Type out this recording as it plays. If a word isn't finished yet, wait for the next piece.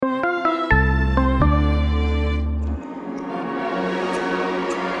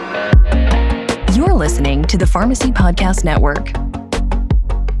listening to the Pharmacy Podcast Network.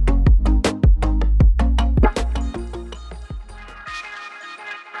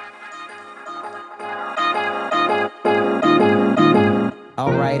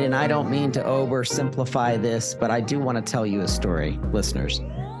 All right, and I don't mean to oversimplify this, but I do want to tell you a story, listeners.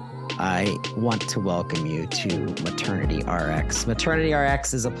 I want to welcome you to MaternityRx.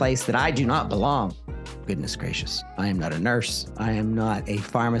 MaternityRx is a place that I do not belong. Goodness gracious. I am not a nurse. I am not a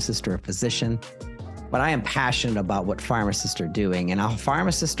pharmacist or a physician, but I am passionate about what pharmacists are doing. And our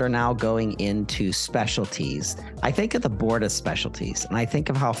pharmacists are now going into specialties. I think of the board of specialties, and I think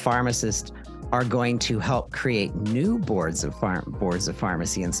of how pharmacists are going to help create new boards of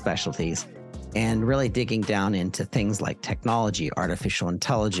pharmacy and specialties, and really digging down into things like technology, artificial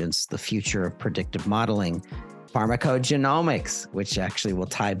intelligence, the future of predictive modeling, pharmacogenomics, which actually will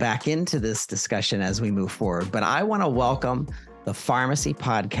tie back into this discussion as we move forward. But I want to welcome the Pharmacy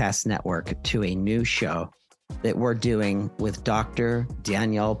Podcast Network to a new show that we're doing with Dr.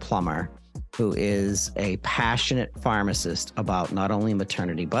 Danielle Plummer, who is a passionate pharmacist about not only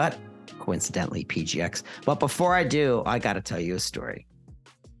maternity, but coincidentally PGX. But before I do, I got to tell you a story.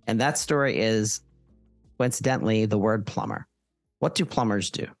 And that story is, coincidentally, the word plumber. What do plumbers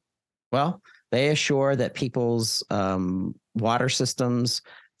do? Well, they assure that people's water systems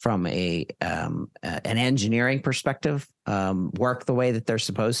from an engineering perspective work the way that they're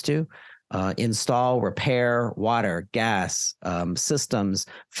supposed to. Install, repair water, gas systems,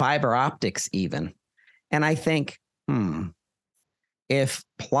 fiber optics even. And I think, if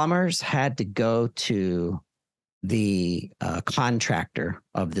plumbers had to go to the contractor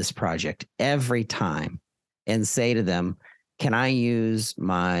of this project every time and say to them, can I use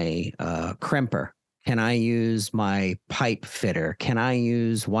my crimper? Can I use my pipe fitter? Can I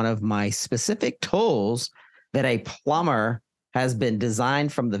use one of my specific tools that a plumber has been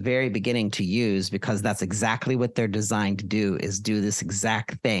designed from the very beginning to use, because that's exactly what they're designed to do, is do this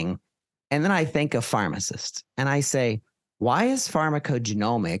exact thing. And then I think of pharmacists and I say, why is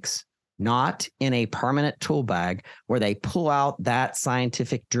pharmacogenomics not in a permanent tool bag where they pull out that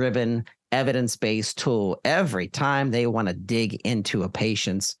scientific-driven, evidence-based tool every time they want to dig into a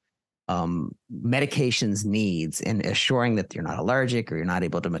patient's medications needs and assuring that you're not allergic or you're not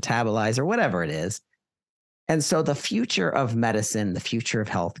able to metabolize or whatever it is? And so the future of medicine, the future of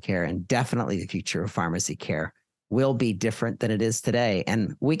healthcare, and definitely the future of pharmacy care will be different than it is today.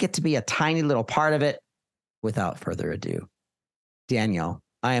 And we get to be a tiny little part of it. Without further ado, Danielle,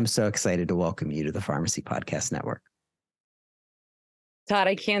 I am so excited to welcome you to the Pharmacy Podcast Network. Todd,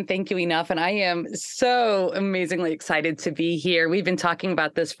 I can't thank you enough. And I am so amazingly excited to be here. We've been talking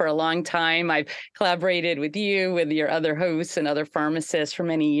about this for a long time. I've collaborated with you, with your other hosts and other pharmacists for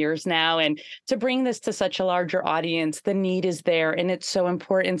many years now. And to bring this to such a larger audience, the need is there and it's so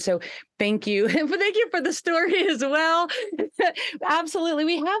important. So thank you. Thank you for the story as well. Absolutely.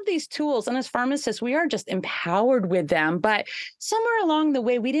 We have these tools, and as pharmacists, we are just empowered with them. But somewhere along the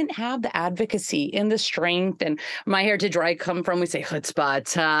way, we didn't have the advocacy and the strength. And my heritage, where I come from, we say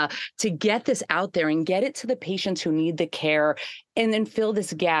chutzpah, to get this out there and get it to the patients who need the care and then fill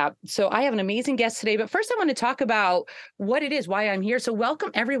this gap. So I have an amazing guest today. But first, I want to talk about what it is, why I'm here. So welcome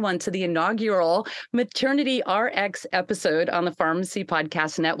everyone to the inaugural MaternityRx episode on the Pharmacy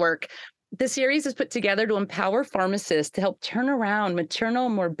Podcast Network. The series is put together to empower pharmacists to help turn around maternal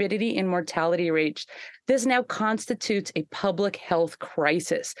morbidity and mortality rates. This now constitutes a public health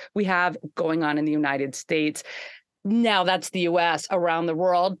crisis we have going on in the United States. Now that's the US. Around the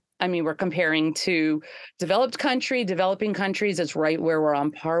world, I mean, we're comparing to developing countries. It's right where we're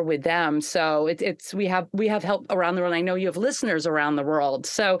on par with them. So we have help around the world. I know you have listeners around the world.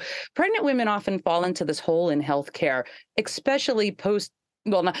 So pregnant women often fall into this hole in healthcare, especially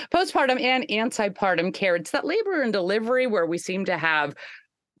postpartum and antepartum care. It's that labor and delivery where we seem to have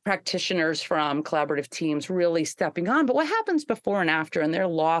practitioners from collaborative teams really stepping on. But what happens before and after? And they're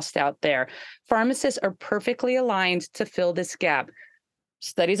lost out there. Pharmacists are perfectly aligned to fill this gap.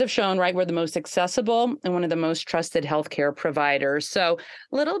 Studies have shown, right, we're the most accessible and one of the most trusted healthcare providers. So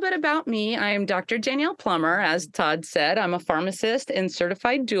a little bit about me. I am Dr. Danielle Plummer. As Todd said, I'm a pharmacist and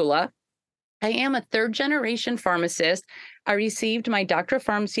certified doula. I am a third-generation pharmacist. I received my Doctor of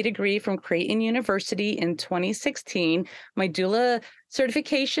Pharmacy degree from Creighton University in 2016, my doula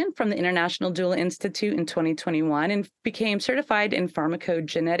certification from the International Doula Institute in 2021, and became certified in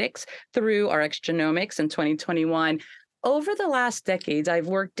pharmacogenetics through RX Genomics in 2021. Over the last decade, I've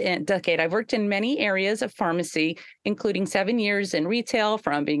worked in many areas of pharmacy, including 7 years in retail,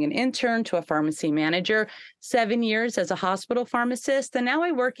 from being an intern to a pharmacy manager, 7 years as a hospital pharmacist, and now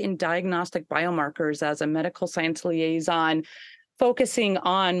I work in diagnostic biomarkers as a medical science liaison focusing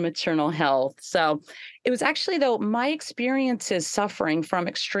on maternal health. So it was actually, though, my experiences suffering from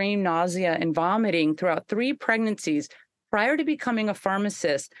extreme nausea and vomiting throughout 3 pregnancies prior to becoming a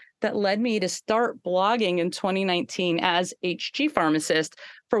pharmacist that led me to start blogging in 2019 as HG pharmacist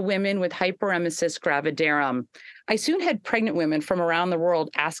for women with hyperemesis gravidarum. I soon had pregnant women from around the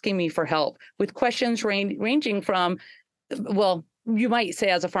world asking me for help with questions ranging from, well, you might say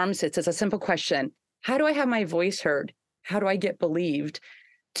as a pharmacist, it's a simple question. How do I have my voice heard? How do I get believed?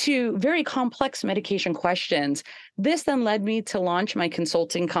 To very complex medication questions. This then led me to launch my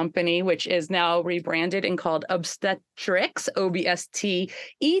consulting company, which is now rebranded and called Obstetrix,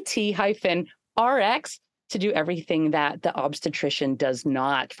 OBSTET-RX, to do everything that the obstetrician does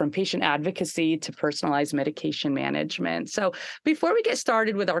not, from patient advocacy to personalized medication management. So before we get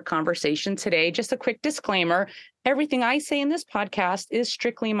started with our conversation today, just a quick disclaimer. Everything I say in this podcast is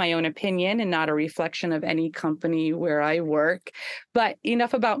strictly my own opinion and not a reflection of any company where I work. But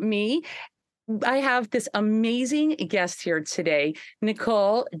enough about me. I have this amazing guest here today,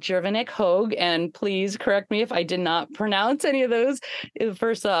 Nicole Jervanek Hogue, and please correct me if I did not pronounce any of those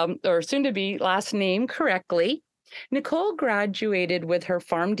first or soon to be last name correctly. Nicole graduated with her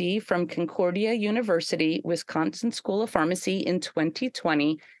PharmD from Concordia University, Wisconsin School of Pharmacy in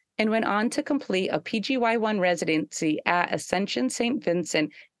 2020 and went on to complete a PGY1 residency at Ascension St.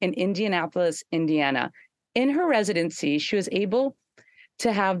 Vincent in Indianapolis, Indiana. In her residency, she was able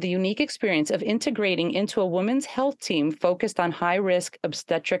to have the unique experience of integrating into a women's health team focused on high-risk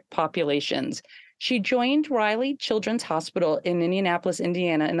obstetric populations. She joined Riley Children's Hospital in Indianapolis,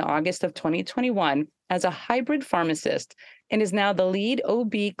 Indiana in August of 2021 as a hybrid pharmacist and is now the lead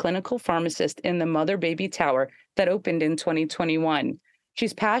OB clinical pharmacist in the Mother-Baby Tower that opened in 2021.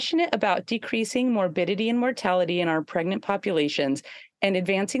 She's passionate about decreasing morbidity and mortality in our pregnant populations and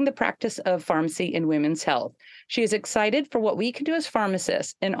advancing the practice of pharmacy in women's health. She is excited for what we can do as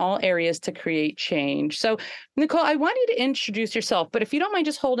pharmacists in all areas to create change. So, Nicole, I want you to introduce yourself, but if you don't mind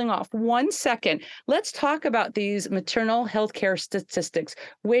just holding off 1 second, let's talk about these maternal healthcare statistics,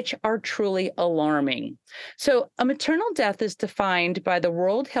 which are truly alarming. So, a maternal death is defined by the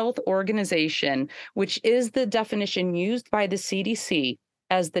World Health Organization, which is the definition used by the CDC,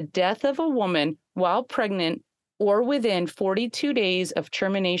 as the death of a woman while pregnant or within 42 days of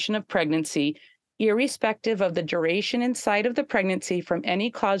termination of pregnancy, irrespective of the duration and site of the pregnancy from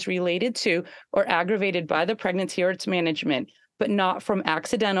any cause related to or aggravated by the pregnancy or its management, but not from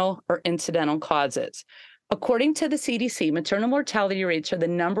accidental or incidental causes. According to the CDC, maternal mortality rates are the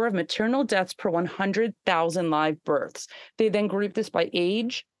number of maternal deaths per 100,000 live births. They then group this by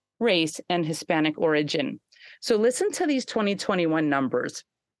age, race, and Hispanic origin. So listen to these 2021 numbers.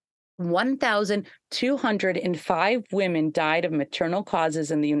 1,205 women died of maternal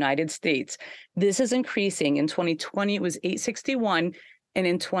causes in the United States. This is increasing. In 2020, it was 861, and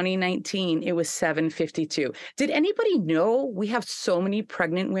in 2019, it was 752. Did anybody know we have so many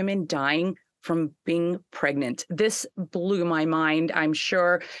pregnant women dying from being pregnant? This blew my mind. I'm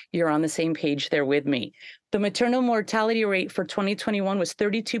sure you're on the same page there with me. The maternal mortality rate for 2021 was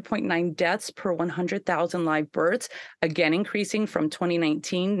 32.9 deaths per 100,000 live births, again increasing from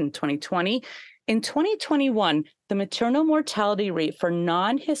 2019 and 2020. In 2021, the maternal mortality rate for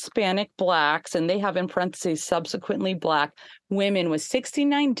non-Hispanic Blacks, and they have in parentheses subsequently Black women, was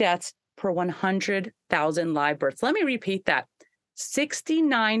 69 deaths per 100,000 live births. Let me repeat that.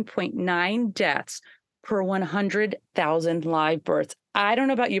 69.9 deaths per 100,000 live births. I don't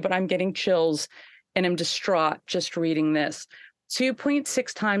know about you, but I'm getting chills and I'm distraught just reading this.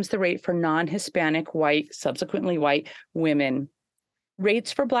 2.6 times the rate for non-Hispanic white, subsequently white women.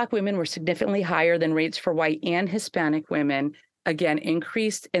 Rates for Black women were significantly higher than rates for white and Hispanic women. Again,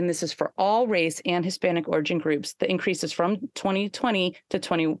 increased, and this is for all race and Hispanic origin groups. The increases from 2020 to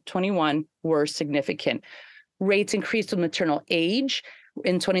 2021 were significant. Rates increased with maternal age.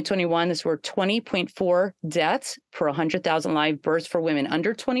 In 2021, this were 20.4 deaths per 100,000 live births for women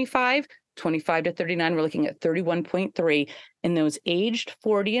under 25 to 39. We're looking at 31.3. And those aged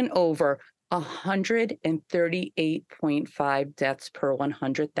 40 and over, 138.5 deaths per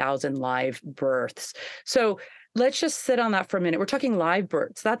 100,000 live births. So let's just sit on that for a minute. We're talking live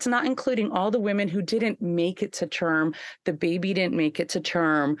births. That's not including all the women who didn't make it to term. The baby didn't make it to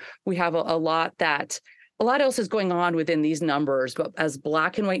term. We have a lot else is going on within these numbers, but as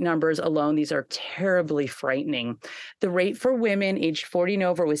Black and white numbers alone, these are terribly frightening. The rate for women aged 40 and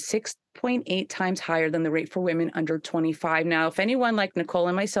over was 0.8 times higher than the rate for women under 25. Now, if anyone like Nicole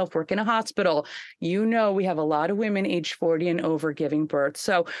and myself work in a hospital, you know we have a lot of women age 40 and over giving birth.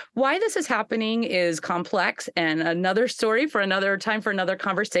 So why this is happening is complex and another story for another time for another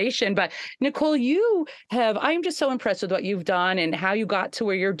conversation. But Nicole, I'm just so impressed with what you've done and how you got to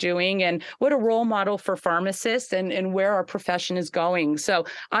where you're doing and what a role model for pharmacists and where our profession is going. So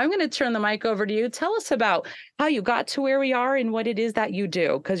I'm going to turn the mic over to you. Tell us about how you got to where we are and what it is that you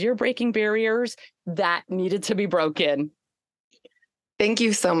do, because you're breaking barriers that needed to be broken. Thank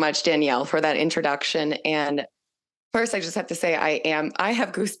you so much, Danielle, for that introduction. And first, I just have to say I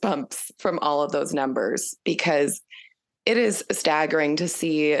have goosebumps from all of those numbers, because it is staggering to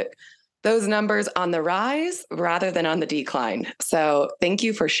see those numbers on the rise rather than on the decline. So thank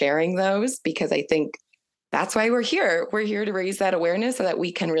you for sharing those, because I think that's why we're here. We're here to raise that awareness so that we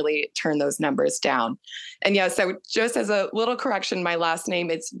can really turn those numbers down. And yeah, so just as a little correction, my last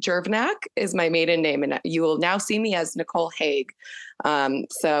name, it's Jervnak is my maiden name, and you will now see me as Nicole Haig.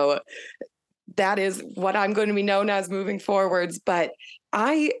 So that is what I'm going to be known as moving forwards. But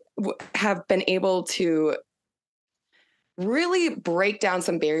I have been able to really break down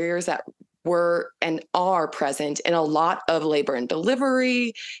some barriers that were and are present in a lot of labor and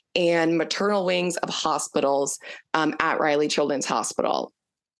delivery and maternal wings of hospitals at Riley Children's Hospital.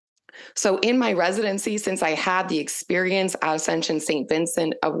 So in my residency, since I had the experience at Ascension St.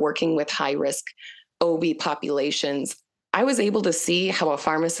 Vincent of working with high-risk OB populations, I was able to see how a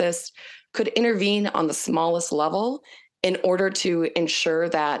pharmacist could intervene on the smallest level in order to ensure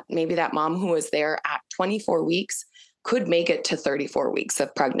that maybe that mom who was there at 24 weeks could make it to 34 weeks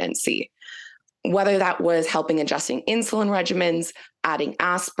of pregnancy. Whether that was helping adjusting insulin regimens, adding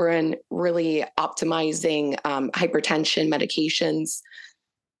aspirin, really optimizing hypertension medications.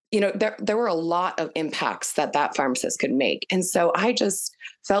 There were a lot of impacts that pharmacist could make. And so I just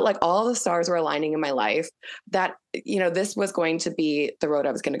felt like all the stars were aligning in my life that, this was going to be the road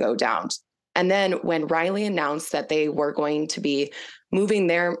I was going to go down. And then when Riley announced that they were going to be moving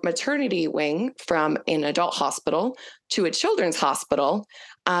their maternity wing from an adult hospital to a children's hospital,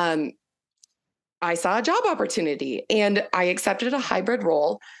 I saw a job opportunity and I accepted a hybrid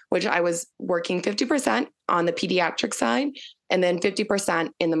role, which I was working 50% on the pediatric side and then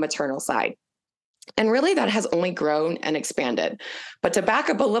 50% in the maternal side. And really that has only grown and expanded. But to back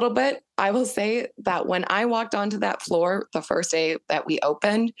up a little bit, I will say that when I walked onto that floor the first day that we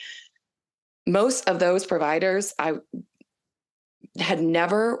opened, most of those providers, I had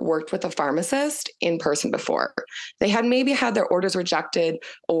never worked with a pharmacist in person before. They had maybe had their orders rejected,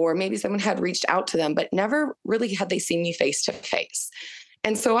 or maybe someone had reached out to them, but never really had they seen me face to face.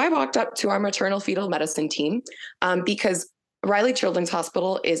 And so I walked up to our maternal fetal medicine team because Riley Children's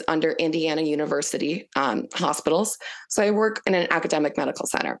Hospital is under Indiana University hospitals. So I work in an academic medical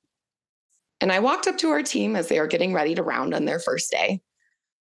center. And I walked up to our team as they were getting ready to round on their first day.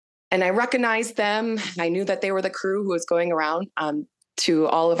 And I recognized them. I knew that they were the crew who was going around to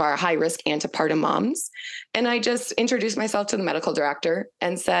all of our high-risk antepartum moms. And I just introduced myself to the medical director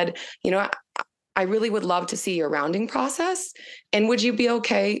and said, I really would love to see your rounding process. And would you be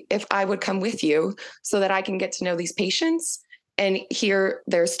okay if I would come with you so that I can get to know these patients and hear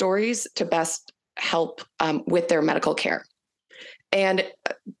their stories to best help with their medical care? And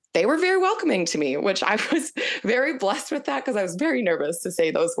they were very welcoming to me, which I was very blessed with that because I was very nervous to say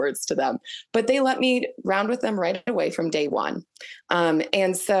those words to them. But they let me round with them right away from day one.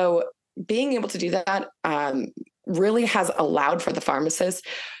 And so being able to do that really has allowed for the pharmacist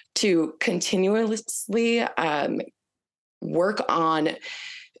to continuously work on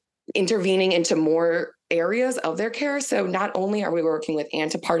intervening into more areas of their care. So not only are we working with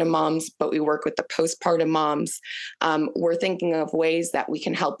antepartum moms, but we work with the postpartum moms. We're thinking of ways that we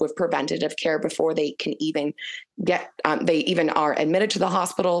can help with preventative care before they can even they even are admitted to the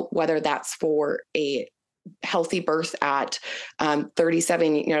hospital, whether that's for a healthy birth at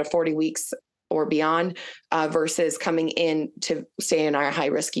 37, 40 weeks or beyond, versus coming in to stay in our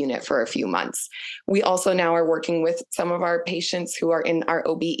high-risk unit for a few months. We also now are working with some of our patients who are in our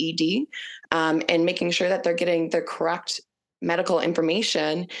OB/ED and making sure that they're getting the correct medical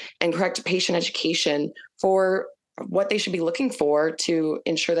information and correct patient education for what they should be looking for to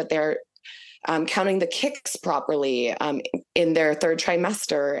ensure that they're counting the kicks properly in their third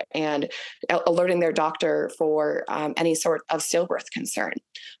trimester and alerting their doctor for any sort of stillbirth concern.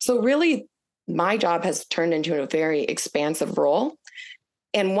 So really, my job has turned into a very expansive role.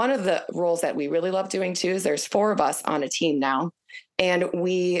 And one of the roles that we really love doing too is there's 4 of us on a team now. And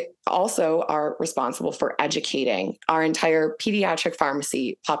we also are responsible for educating our entire pediatric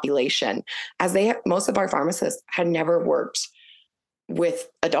pharmacy population, as most of our pharmacists had never worked with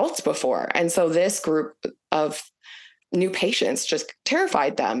adults before. And so this group of new patients just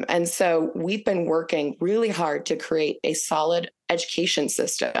terrified them. And so we've been working really hard to create a solid education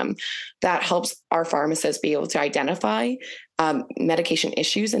system that helps our pharmacists be able to identify medication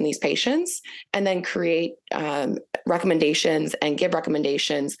issues in these patients, and then create recommendations and give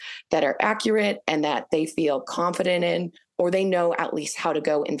recommendations that are accurate and that they feel confident in, or they know at least how to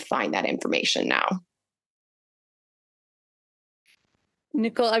go and find that information now.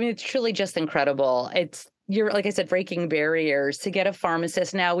 Nicole, I mean, it's truly just incredible. You're, like I said, breaking barriers to get a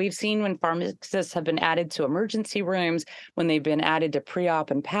pharmacist. Now, we've seen when pharmacists have been added to emergency rooms, when they've been added to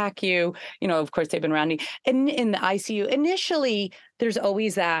pre-op and PACU, of course, they've been rounding in the ICU. Initially, there's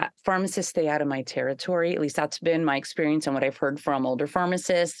always that pharmacists stay out of my territory. At least that's been my experience and what I've heard from older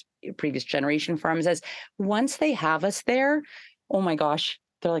pharmacists, previous generation pharmacists. Once they have us there, oh my gosh,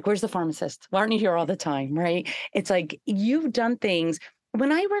 they're like, where's the pharmacist? Why aren't you here all the time, right? It's like, you've done things.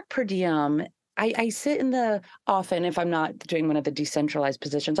 When I work per diem, I sit in often, if I'm not doing one of the decentralized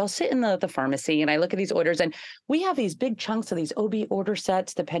positions, I'll sit in the pharmacy and I look at these orders, and we have these big chunks of these OB order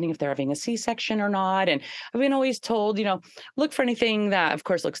sets, depending if they're having a C-section or not. And I've been always told, look for anything that, of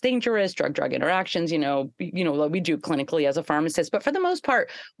course, looks dangerous, drug-drug interactions, like we do clinically as a pharmacist. But for the most part,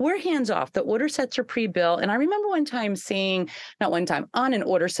 we're hands off. The order sets are pre-built. And I remember one time on an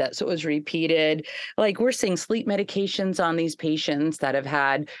order set, so it was repeated, like we're seeing sleep medications on these patients that have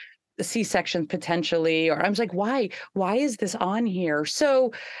had C-section potentially, or I was like, why is this on here?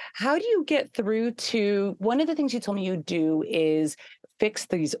 So how do you get through to, one of the things you told me you do is fix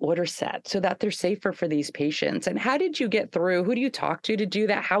these order sets so that they're safer for these patients. And how did you get through? Who do you talk to do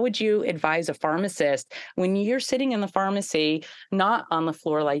that? How would you advise a pharmacist when you're sitting in the pharmacy, not on the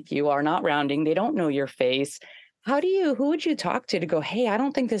floor like you are, not rounding, they don't know your face? Who would you talk to go, hey, I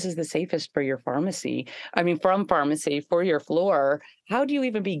don't think this is the safest for your pharmacy. I mean, from pharmacy for your floor. How do you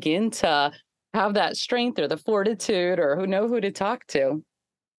even begin to have that strength or the fortitude or who to talk to?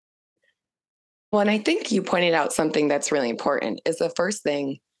 Well, and I think you pointed out something that's really important is the first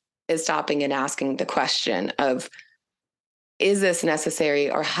thing is stopping and asking the question of, is this necessary,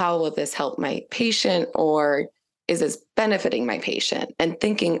 or how will this help my patient, or is this benefiting my patient? And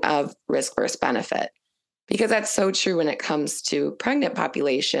thinking of risk versus benefit. Because that's so true when it comes to pregnant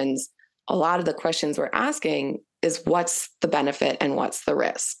populations. A lot of the questions we're asking is what's the benefit and what's the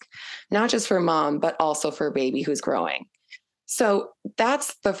risk, not just for mom, but also for baby who's growing. So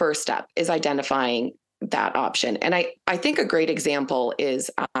that's the first step, is identifying that option. And I think a great example is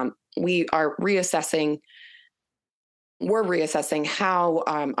we're reassessing how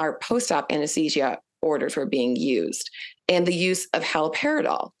our post-op anesthesia orders were being used and the use of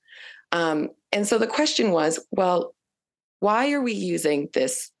haloperidol. And so the question was, well, why are we using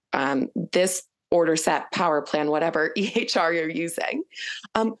this order set, power plan, whatever EHR you're using?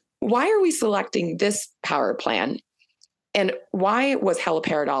 Why are we selecting this power plan? And why was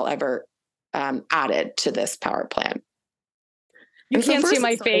haloperidol ever added to this power plan? You can't see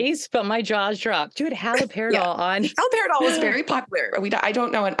my face, but my jaws dropped. You had haloperidol on. Haloperidol was very popular. I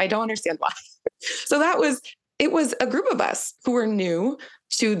don't know, and I don't understand why. So it was a group of us who were new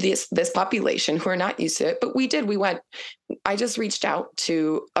to this population, who are not used to it. But I just reached out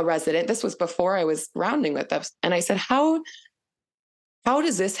to a resident. This was before I was rounding with us. And I said, how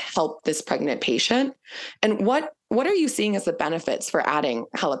does this help this pregnant patient? And what are you seeing as the benefits for adding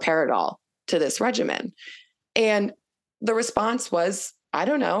haloperidol to this regimen? And the response was, I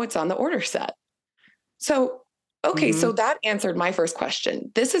don't know, it's on the order set. So, okay, So that answered my first question.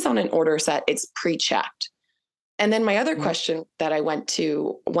 This is on an order set. It's pre-checked. And then my other question that I went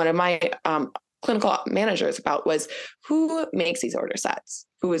to one of my clinical managers about was, who makes these order sets?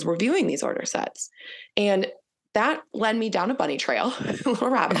 Who is reviewing these order sets? And that led me down a bunny trail, a little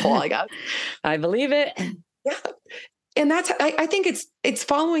rabbit hole, I guess. I believe it. Yeah. And I think it's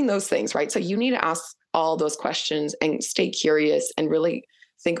following those things, right? So you need to ask all those questions and stay curious and really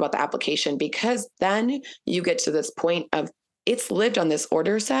think about the application, because then you get to this point of, it's lived on this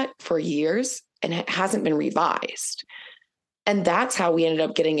order set for years and it hasn't been revised. And that's how we ended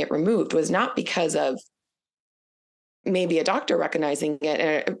up getting it removed, was not because of maybe a doctor recognizing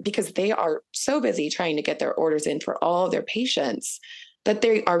it, because they are so busy trying to get their orders in for all of their patients that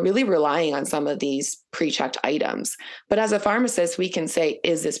they are really relying on some of these pre-checked items. But as a pharmacist, we can say,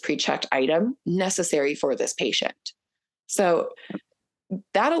 is this pre-checked item necessary for this patient? So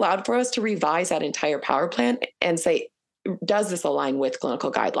that allowed for us to revise that entire power plan and say, does this align with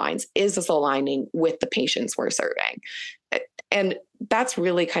clinical guidelines? Is this aligning with the patients we're serving? And that's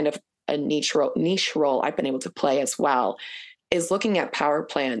really kind of a niche role I've been able to play as well, is looking at power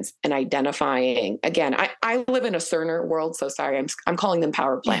plans and identifying, again, I live in a Cerner world, so sorry, I'm calling them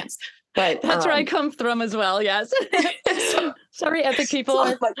power plans. But that's where I come from as well. Yes. Sorry, Epic people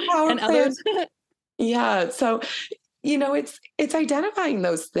like power and plans. others. Yeah. So, it's identifying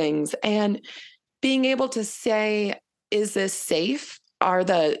those things and being able to say, is this safe? Are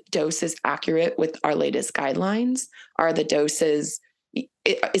the doses accurate with our latest guidelines? Are the doses,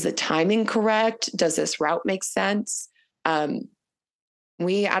 is the timing correct? Does this route make sense?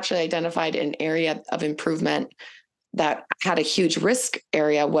 We actually identified an area of improvement that had a huge risk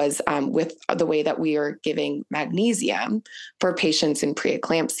area was with the way that we are giving magnesium for patients in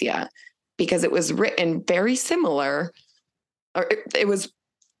preeclampsia, because it was written very similar, or it was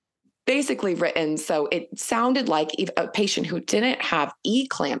basically written so it sounded like a patient who didn't have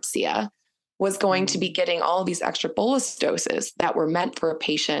eclampsia was going to be getting all these extra bolus doses that were meant for a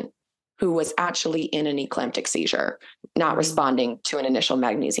patient who was actually in an eclamptic seizure, not responding to an initial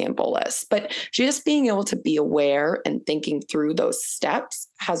magnesium bolus. But just being able to be aware and thinking through those steps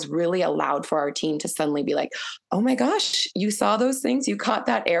has really allowed for our team to suddenly be like, oh my gosh, you saw those things, you caught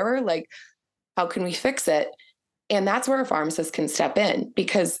that error, like, how can we fix it? And that's where a pharmacist can step in,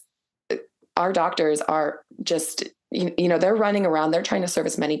 because our doctors are just, they're running around, they're trying to serve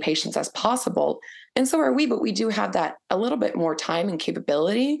as many patients as possible. And so are we, but we do have that a little bit more time and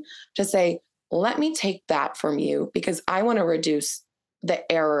capability to say, let me take that from you because I want to reduce the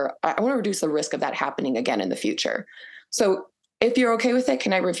error. I want to reduce the risk of that happening again in the future. So if you're okay with it,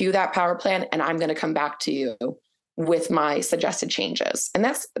 can I review that power plan? And I'm going to come back to you with my suggested changes. And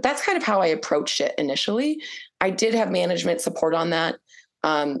that's kind of how I approached it initially. I did have management support on that.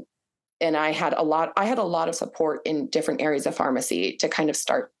 And I had a lot of support in different areas of pharmacy to kind of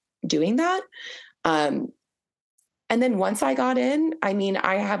start doing that. And then once I got in,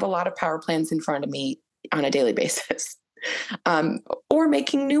 I have a lot of power plans in front of me on a daily basis, or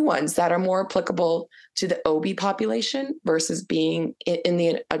making new ones that are more applicable to the OB population versus being in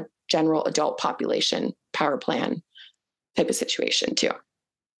the general adult population power plan type of situation too.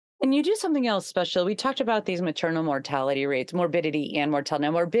 And you do something else special. We talked about these maternal mortality rates, morbidity and mortality.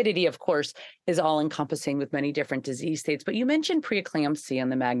 Now, morbidity, of course, is all encompassing with many different disease states, but you mentioned preeclampsia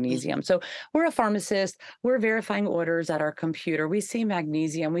and the magnesium. So we're a pharmacist, we're verifying orders at our computer. We see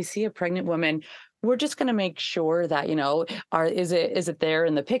magnesium, we see a pregnant woman. We're just going to make sure that, is it there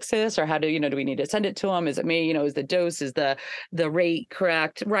in the Pyxis, or how do we need to send it to them? Is it me? Is the dose, is the rate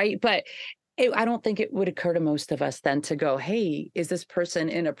correct? Right. But I don't think it would occur to most of us then to go, hey, is this person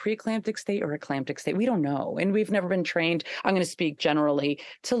in a preeclamptic state or a clamptic state? We don't know. And we've never been trained, I'm going to speak generally,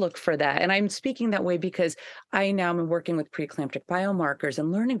 to look for that. And I'm speaking that way because I now am working with preeclamptic biomarkers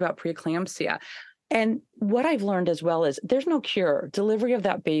and learning about preeclampsia. And what I've learned as well is there's no cure, delivery of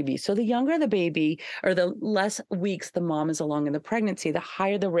that baby. So the younger the baby, or the less weeks the mom is along in the pregnancy, the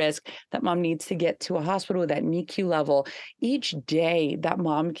higher the risk that mom needs to get to a hospital with that NICU level. Each day that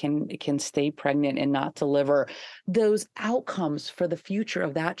mom can stay pregnant and not deliver, those outcomes for the future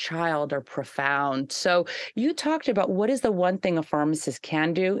of that child are profound. So you talked about what is the one thing a pharmacist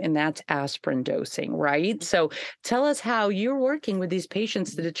can do, and that's aspirin dosing, right? So tell us how you're working with these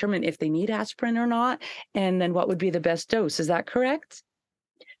patients to determine if they need aspirin or not, and then what would be the best dose. Is that correct?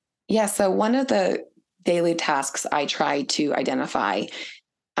 Yeah. So one of the daily tasks I try to identify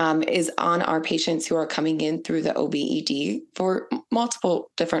is on our patients who are coming in through the OBED for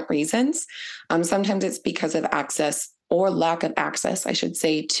multiple different reasons. Sometimes it's because of access or lack of access, I should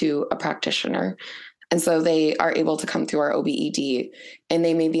say, to a practitioner. And so they are able to come through our OBED, and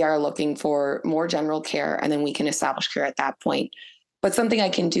they maybe are looking for more general care, and then we can establish care at that point. But something I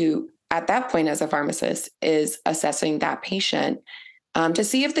can do at that point as a pharmacist is assessing that patient to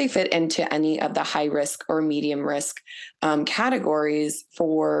see if they fit into any of the high risk or medium risk categories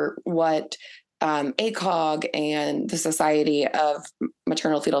for what ACOG and the Society of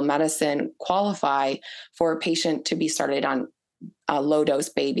Maternal Fetal Medicine qualify for a patient to be started on low dose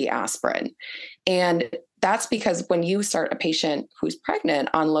baby aspirin. And that's because when you start a patient who's pregnant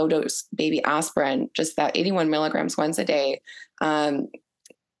on low dose baby aspirin, just that 81 milligrams once a day,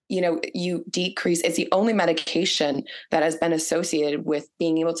 you decrease. It's the only medication that has been associated with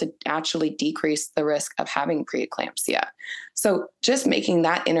being able to actually decrease the risk of having preeclampsia. So just making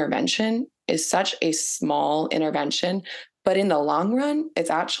that intervention is such a small intervention, but in the long run, it's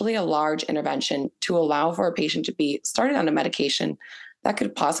actually a large intervention to allow for a patient to be started on a medication that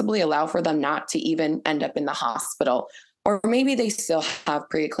could possibly allow for them not to even end up in the hospital. Or maybe they still have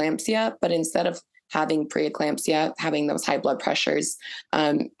preeclampsia, but instead of having preeclampsia, having those high blood pressures,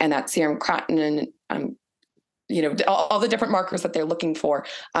 and that serum creatinine all the different markers that they're looking for,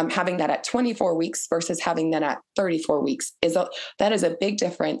 having that at 24 weeks versus having that at 34 weeks that is a big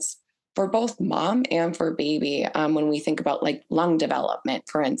difference for both mom and for baby. When we think about like lung development,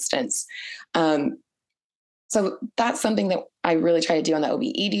 for instance. So that's something that I really try to do on the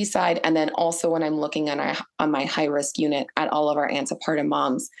OB/ED side. And then also when I'm looking on my high risk unit at all of our antepartum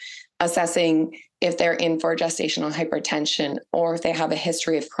moms, assessing if they're in for gestational hypertension or if they have a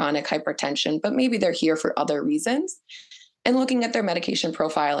history of chronic hypertension, but maybe they're here for other reasons, and looking at their medication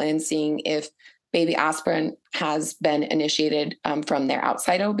profile and seeing if baby aspirin has been initiated from their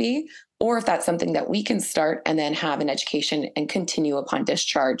outside OB, or if that's something that we can start and then have an education and continue upon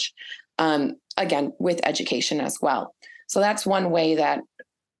discharge, again, with education as well. So that's one way that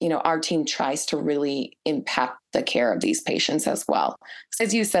our team tries to really impact the care of these patients as well. Because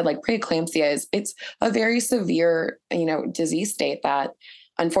as you said, like preeclampsia it's a very severe, disease state that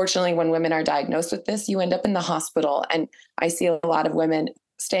unfortunately, when women are diagnosed with this, you end up in the hospital. And I see a lot of women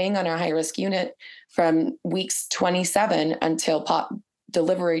staying on our high risk unit from weeks 27 until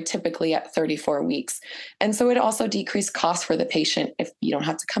delivery, typically at 34 weeks. And so it also decreased costs for the patient if you don't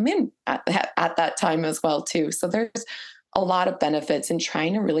have to come in at that time as well too. So there's a lot of benefits in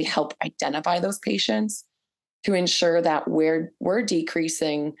trying to really help identify those patients to ensure that we're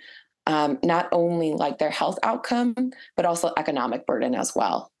decreasing not only like their health outcome, but also economic burden as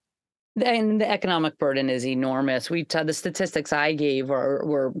well. And the economic burden is enormous. The statistics I gave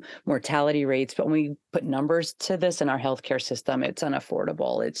were mortality rates, but when we put numbers to this in our healthcare system, it's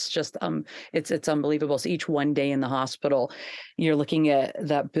unaffordable. It's just it's unbelievable. So each one day in the hospital, you're looking at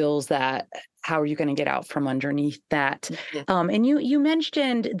that bills that how are you going to get out from underneath that? Mm-hmm. And you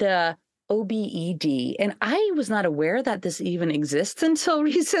mentioned the OB/ED, and I was not aware that this even exists until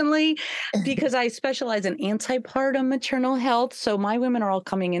recently because I specialize in antepartum maternal health. So my women are all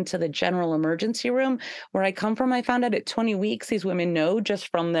coming into the general emergency room. Where I come from, I found out at 20 weeks, these women know just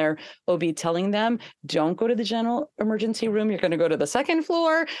from their OB telling them, don't go to the general emergency room. You're going to go to the second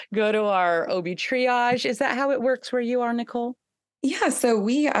floor, go to our OB triage. Is that how it works where you are, Nicole? Yeah. So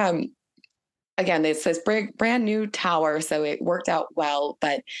we, again, it's this brand new tower, so it worked out well.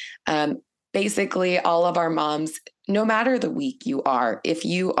 But basically, all of our moms, no matter the week you are, if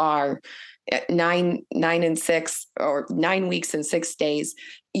you are 9 and 6 or 9 weeks and 6 days,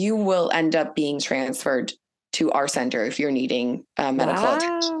 you will end up being transferred to our center if you're needing medical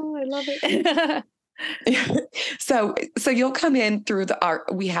attention. I love it. So you'll come in through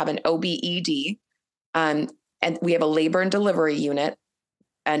we have an OB/ED, and we have a labor and delivery unit,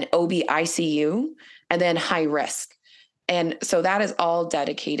 an OB/ICU, and then high risk. And so that is all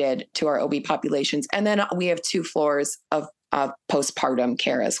dedicated to our OB populations. And then we have 2 floors of postpartum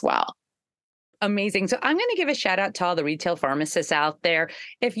care as well. Amazing. So I'm going to give a shout out to all the retail pharmacists out there.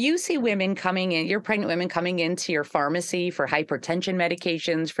 If you see women coming in, your pregnant women coming into your pharmacy for hypertension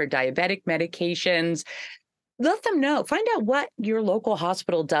medications, for diabetic medications, let them know. Find out what your local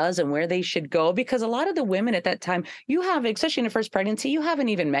hospital does and where they should go, because a lot of the women at that time, you have, especially in a first pregnancy, you haven't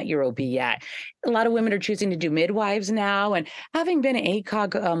even met your OB yet. A lot of women are choosing to do midwives now. And having been at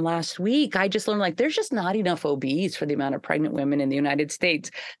ACOG last week, I just learned like there's just not enough OBs for the amount of pregnant women in the United States.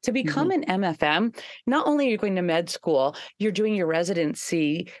 To become an MFM, not only are you going to med school, you're doing your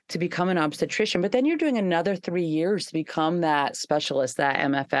residency to become an obstetrician, but then you're doing another 3 years to become that specialist, that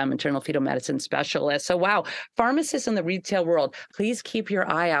MFM, maternal fetal medicine specialist. So wow. Pharmacists in the retail world, please keep your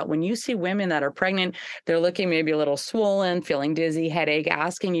eye out. When you see women that are pregnant, they're looking maybe a little swollen, feeling dizzy, headache,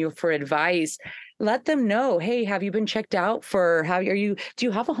 asking you for advice. Let them know, hey, have you been checked out for do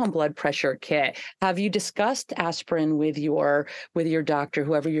you have a home blood pressure kit? Have you discussed aspirin with your doctor,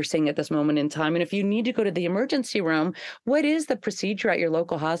 whoever you're seeing at this moment in time? And if you need to go to the emergency room, what is the procedure at your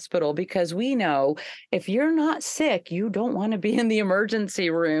local hospital? Because we know if you're not sick, you don't want to be in the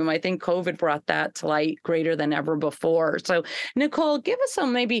emergency room. I think COVID brought that to light greater than ever before. So Nicole, give us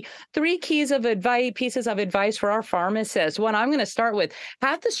some maybe 3 pieces of advice for our pharmacists. One, I'm going to start with,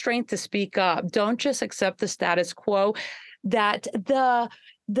 have the strength to speak up. Don't just accept the status quo, that the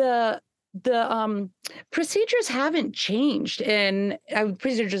procedures haven't changed, and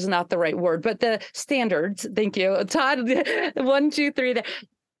procedures is not the right word, but the standards. Thank you, Todd. 1, 2, 3.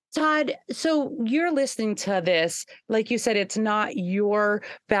 Todd, so you're listening to this, like you said, it's not your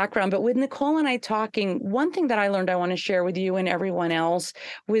background, but with Nicole and I talking, one thing that I learned I want to share with you and everyone else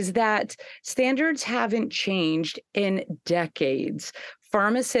was that standards haven't changed in decades.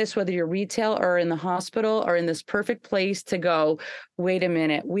 Pharmacists, whether you're retail or in the hospital, are in this perfect place to go, wait a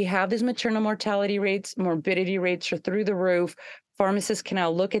minute, we have these maternal mortality rates, morbidity rates are through the roof. Pharmacists can now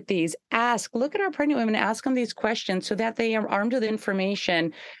look at these, look at our pregnant women, ask them these questions so that they are armed with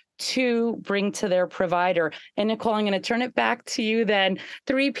information to bring to their provider. And Nicole, I'm going to turn it back to you then.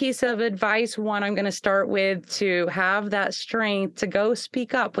 3 pieces of advice. One, I'm going to start with to have that strength to go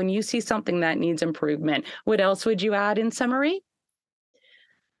speak up when you see something that needs improvement. What else would you add in summary?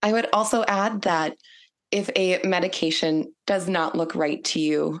 I would also add that if a medication does not look right to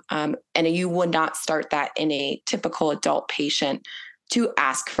you, and you would not start that in a typical adult patient, to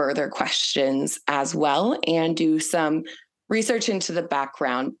ask further questions as well and do some research into the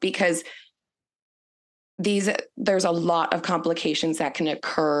background, because there's a lot of complications that can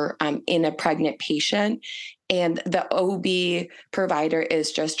occur in a pregnant patient, and the OB provider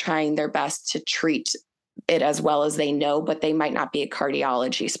is just trying their best to treat it as well as they know, but they might not be a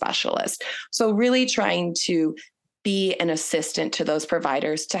cardiology specialist. So really trying to be an assistant to those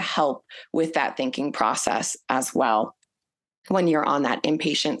providers to help with that thinking process as well when you're on that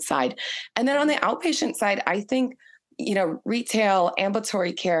inpatient side. And then on the outpatient side, I think, retail,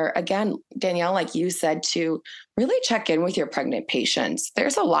 ambulatory care, again, Danielle, like you said, to really check in with your pregnant patients.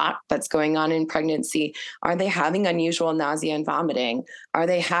 There's a lot that's going on in pregnancy. Are they having unusual nausea and vomiting? Are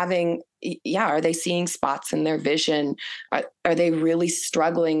they seeing spots in their vision? Are they really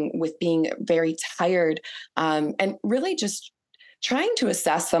struggling with being very tired? And really just trying to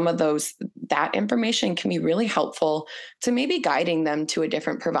assess some of that information can be really helpful to maybe guiding them to a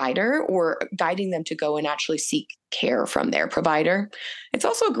different provider or guiding them to go and actually seek care from their provider. It's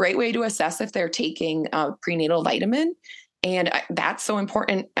also a great way to assess if they're taking a prenatal vitamin. And that's so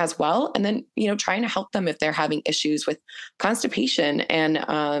important as well. And then, trying to help them if they're having issues with constipation and,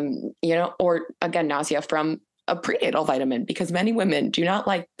 or again, nausea from a prenatal vitamin, because many women do not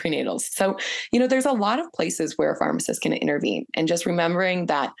like prenatals. So, there's a lot of places where a pharmacist can intervene. And just remembering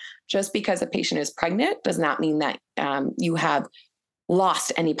that just because a patient is pregnant does not mean that you have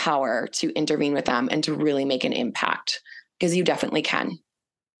lost any power to intervene with them and to really make an impact, because you definitely can.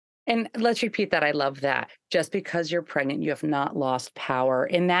 And let's repeat that. I love that. Just because you're pregnant, you have not lost power.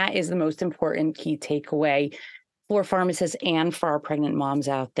 And that is the most important key takeaway for pharmacists and for our pregnant moms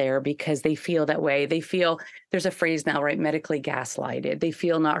out there, because they feel that way. They feel, there's a phrase now, right? Medically gaslighted. They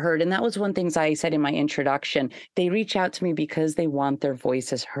feel not heard. And that was one thing I said in my introduction. They reach out to me because they want their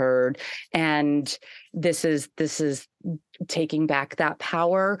voices heard. And this is taking back that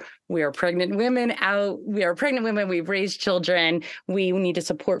power. We are pregnant women We are pregnant women. We've raised children. We need to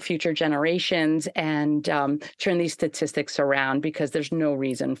support future generations and turn these statistics around, because there's no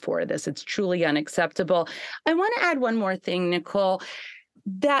reason for this. It's truly unacceptable. I want to add one more thing, Nicole,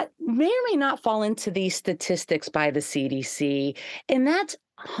 that may or may not fall into these statistics by the CDC, and that's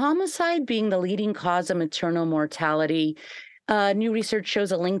homicide being the leading cause of maternal mortality. New research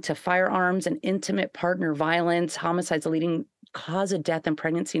shows a link to firearms and intimate partner violence. Homicide's a leading cause of death in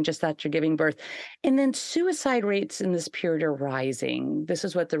pregnancy and just after giving birth. And then suicide rates in this period are rising. This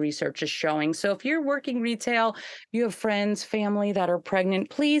is what the research is showing. So if you're working retail, you have friends, family that are pregnant,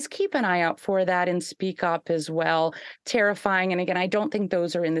 please keep an eye out for that and speak up as well. Terrifying. And again, I don't think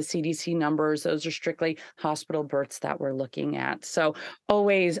those are in the CDC numbers. Those are strictly hospital births that we're looking at. So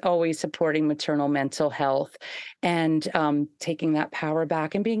always supporting maternal mental health and taking that power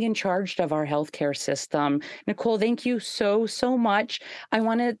back and being in charge of our healthcare system. Nicole, thank you so much. I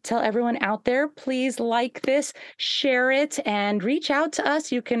want to tell everyone out there, please like this, share it, and reach out to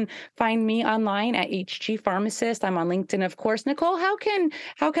us. You can find me online at HG Pharmacist. I'm on LinkedIn, of course. Nicole, how can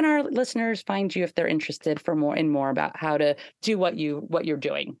our listeners find you if they're interested for more about how to do what you're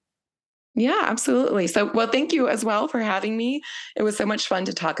doing? Yeah, absolutely. So, well, thank you as well for having me. It was so much fun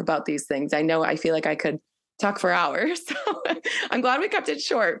to talk about these things. I feel like I could talk for hours. So I'm glad we kept it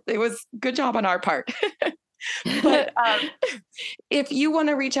short. It was good job on our part. But if you want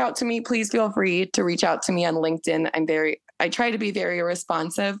to reach out to me, please feel free to reach out to me on LinkedIn. I try to be very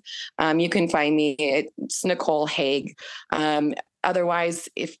responsive. You can find me, it's Nicole Haig. Otherwise,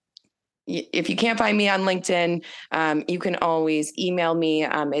 if you can't find me on LinkedIn, you can always email me.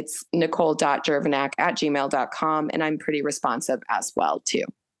 It's nicole.jervenak@gmail.com. And I'm pretty responsive as well, too.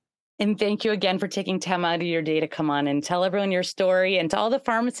 And thank you again for taking time out of your day to come on and tell everyone your story. And to all the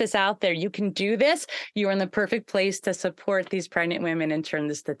pharmacists out there, you can do this. You are in the perfect place to support these pregnant women and turn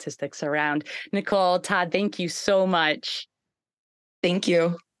the statistics around. Nicole, Todd, thank you so much. Thank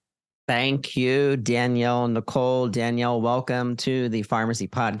you. Thank you, Danielle, Nicole. Danielle, welcome to the Pharmacy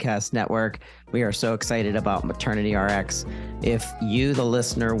Podcast Network. We are so excited about MaternityRx. If you, the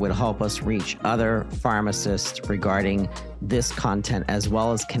listener, would help us reach other pharmacists regarding this content, as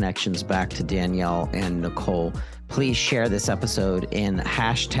well as connections back to Danielle and Nicole, please share this episode in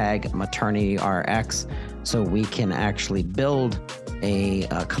 #MaternityRx so we can actually build a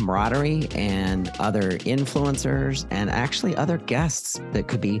camaraderie and other influencers and actually other guests that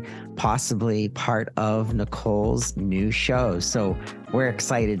could be possibly part of Nicole's new show. So we're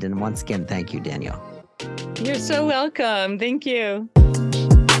excited. And once again, thank you, Danielle. You're so welcome. Thank you.